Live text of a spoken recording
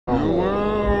Chill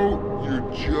out. You're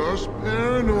just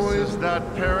paranoid. This is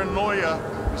not paranoia.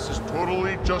 This is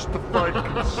totally justified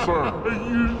concern.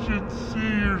 You should see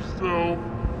yourself.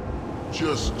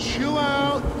 Just chill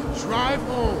out and drive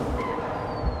home.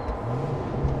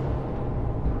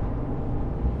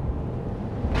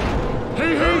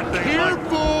 Hey,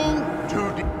 careful!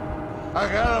 Dude, I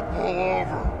gotta pull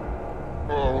over.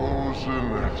 Oh, listen,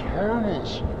 that's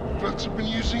harmless. Vets have been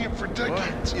using it for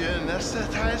decades. What? You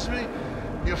anesthetize me?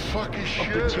 You fucking shit.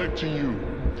 I'm protecting you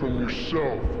from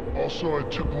yourself. Also, I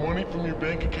took money from your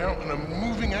bank account and I'm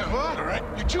moving out. What? All right?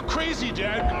 You're too crazy,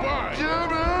 Dad. Goodbye.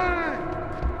 Jimmy!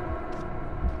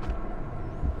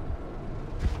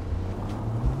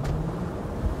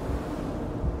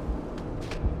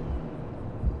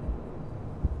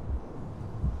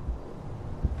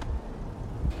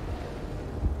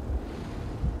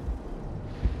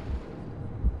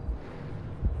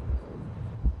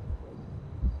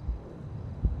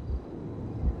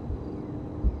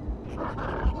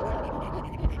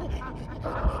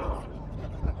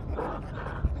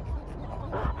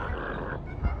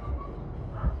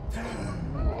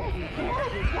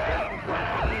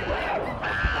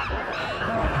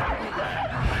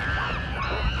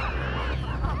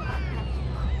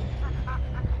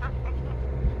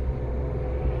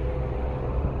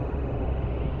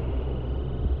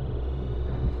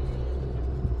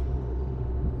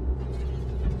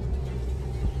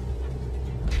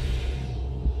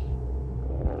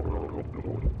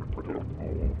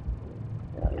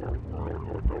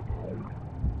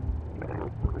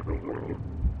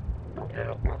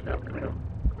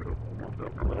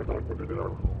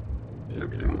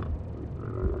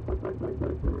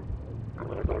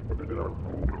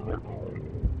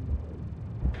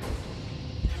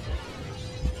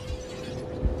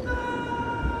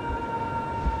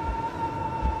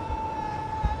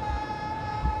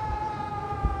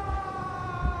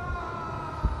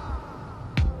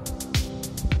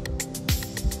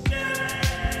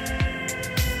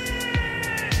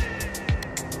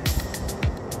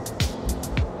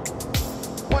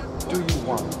 Do you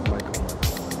want, Michael?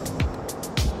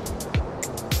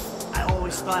 I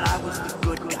always thought I was the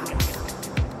good guy.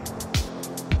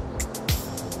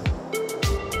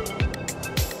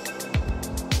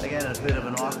 I got a bit of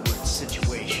an awkward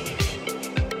situation.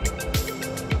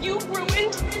 You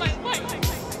ruined my life.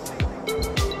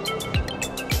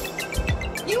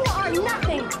 You are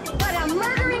nothing but a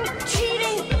murdering,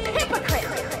 cheating hypocrite.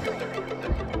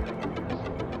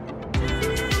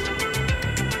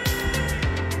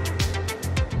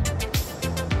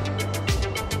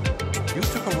 You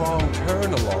took a wrong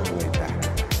turn a long way back.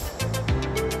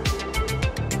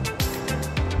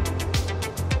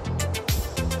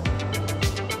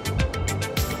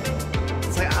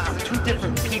 It's like I'm two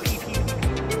different people.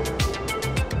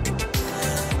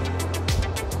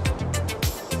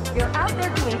 You're out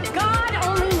there doing God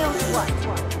only knows what.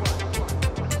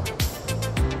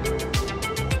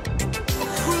 A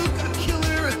crook, a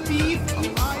killer, a thief, a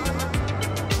liar.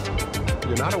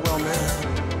 You're not a well man.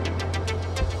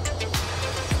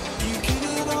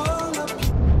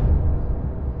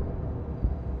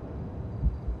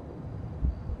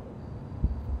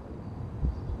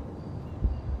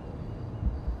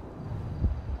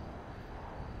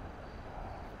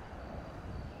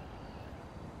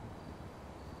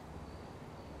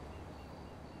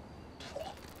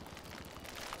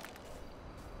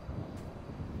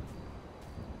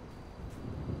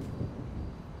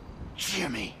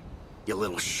 Jimmy, you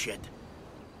little shit.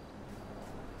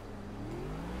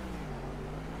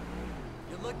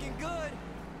 You're looking good.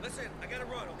 Listen, I gotta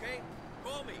run, okay?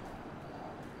 Call me.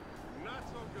 Not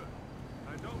so good.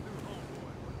 I don't do homeboy.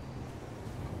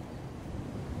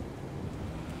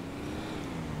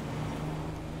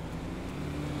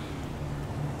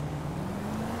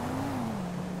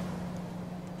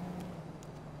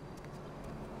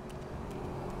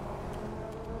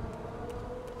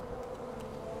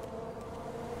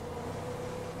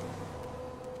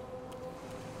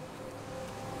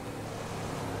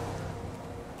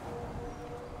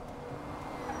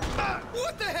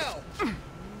 What the hell?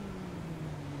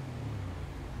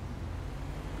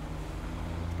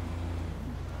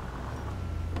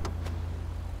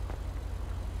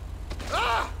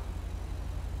 Ah!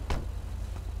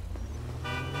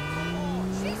 Oh,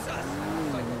 Jesus!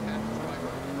 Psychopath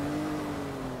driver.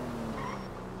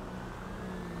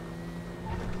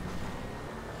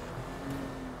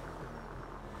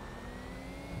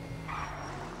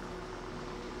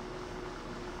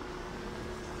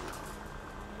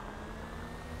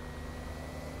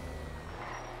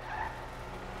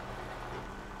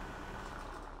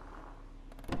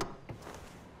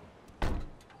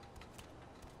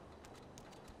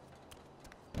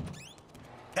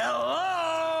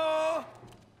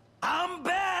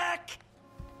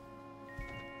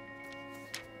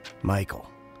 Michael,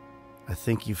 I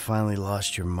think you finally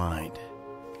lost your mind.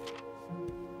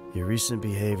 Your recent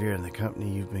behavior and the company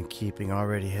you've been keeping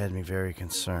already had me very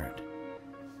concerned.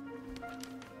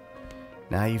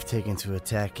 Now you've taken to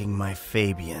attacking my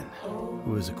Fabian,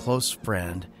 who is a close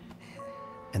friend,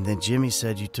 and then Jimmy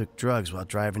said you took drugs while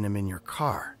driving him in your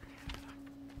car.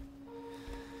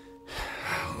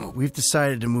 We've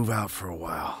decided to move out for a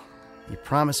while. You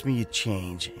promised me you'd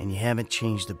change, and you haven't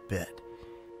changed a bit.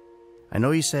 I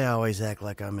know you say I always act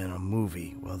like I'm in a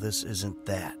movie. Well, this isn't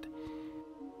that.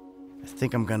 I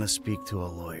think I'm gonna speak to a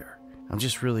lawyer. I'm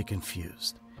just really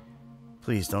confused.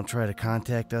 Please don't try to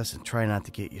contact us and try not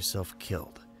to get yourself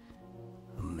killed.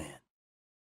 Amen.